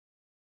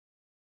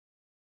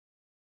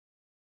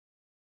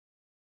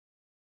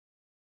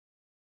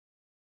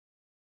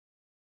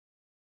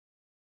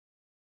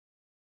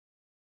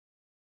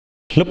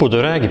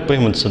Lõputöö räägib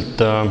põhimõtteliselt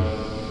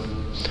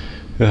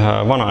ühe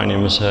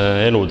vanainimese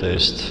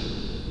eluteest.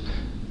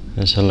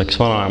 Selleks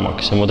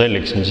vanaemaks ja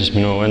modelliks on siis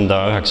minu enda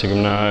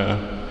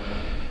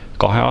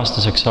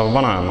 92-aastaseks saav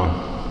vanaema,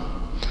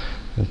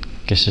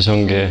 kes siis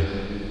ongi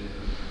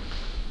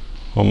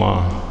oma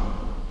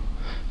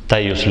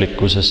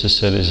täiuslikkuses siis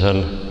sellisel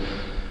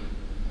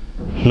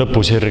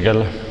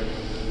lõpusirgel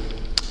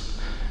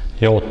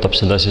ja ootab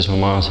seda siis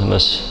oma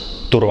selles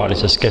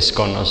turvalises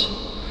keskkonnas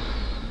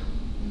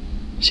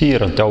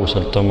siiralt ja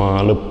ausalt oma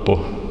lõppu.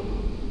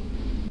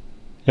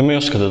 Ja ma ei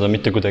oska teda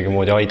mitte kuidagi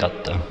moodi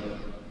aidata.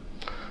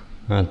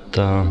 Et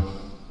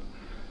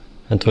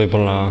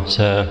võib-olla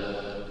see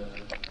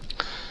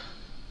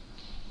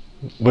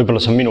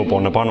on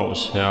minupoolne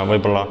panus ja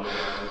võib-olla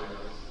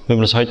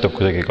see aitab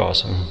kuidagi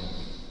kaasa.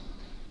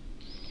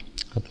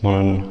 Et ma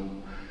olen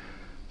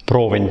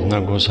proovinud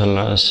nagu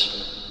selles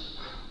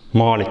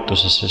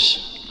maalituses siis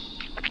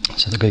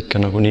seda kõike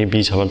nagu nii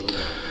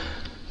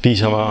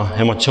piisava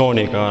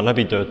emotsiooniga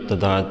läbi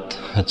töötada,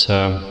 et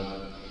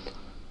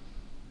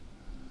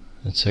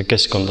see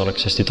keskkond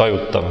oleks hästi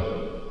tajutav.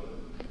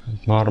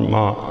 Ma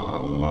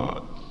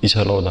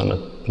ise loodan,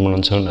 et mul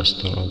on see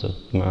õnnestunud,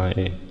 et ma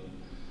ei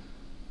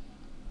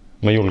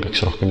julgeks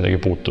rohkem midagi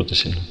puutuda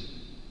siin.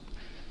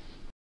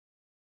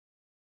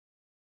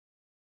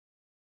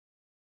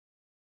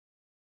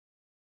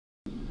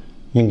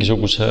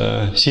 Mingisuguse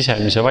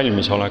sisemise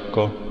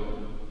valmisoleku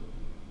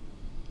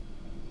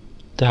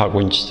teha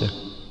kunsti.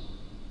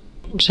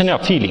 See on hea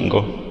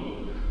feelingu.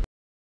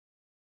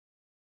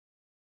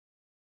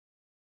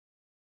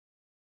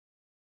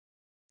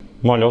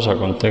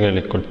 Maaliosakond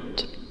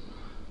tegelikult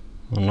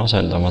on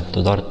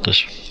asendamatu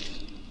Tartus.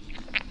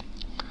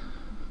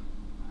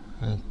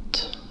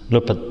 Et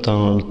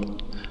lõpetanud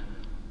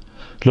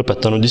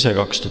ise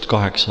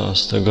 2008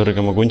 aasta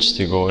Kõrgema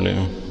Kunstikooli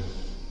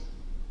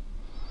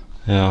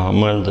ja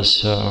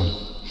mõeldes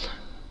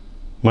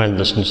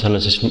nüüd selle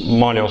siis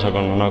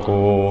maaliosakonna nagu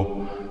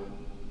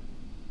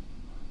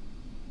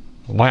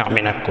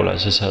vajaminekule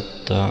siis,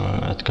 et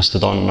kas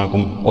teda on nagu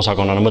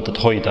osakonnale mõtet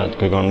hoida, et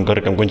kui on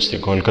Kõrgem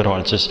Kunstikool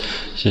kõrval,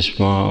 siis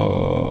ma,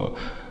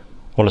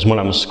 olles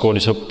mõlemas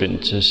koolis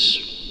õppinud, siis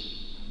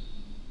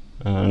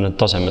need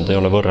tasemed ei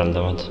ole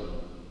võrreldavad.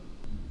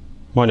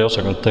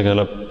 Maaliosakond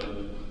tegeleb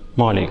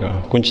maaliga,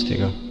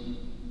 kunstiga.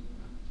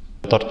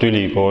 Tartu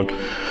Ülikool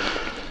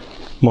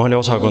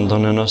maaliosakond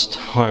on ennast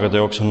aegade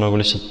jooksul nagu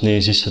lihtsalt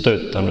nii sisse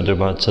töötanud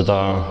juba, et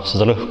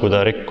seda lõhkuda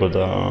ja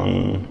rikkuda on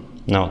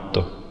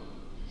näotu.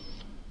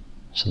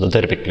 Seda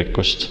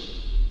terviklikkust,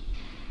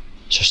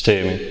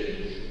 süsteemi.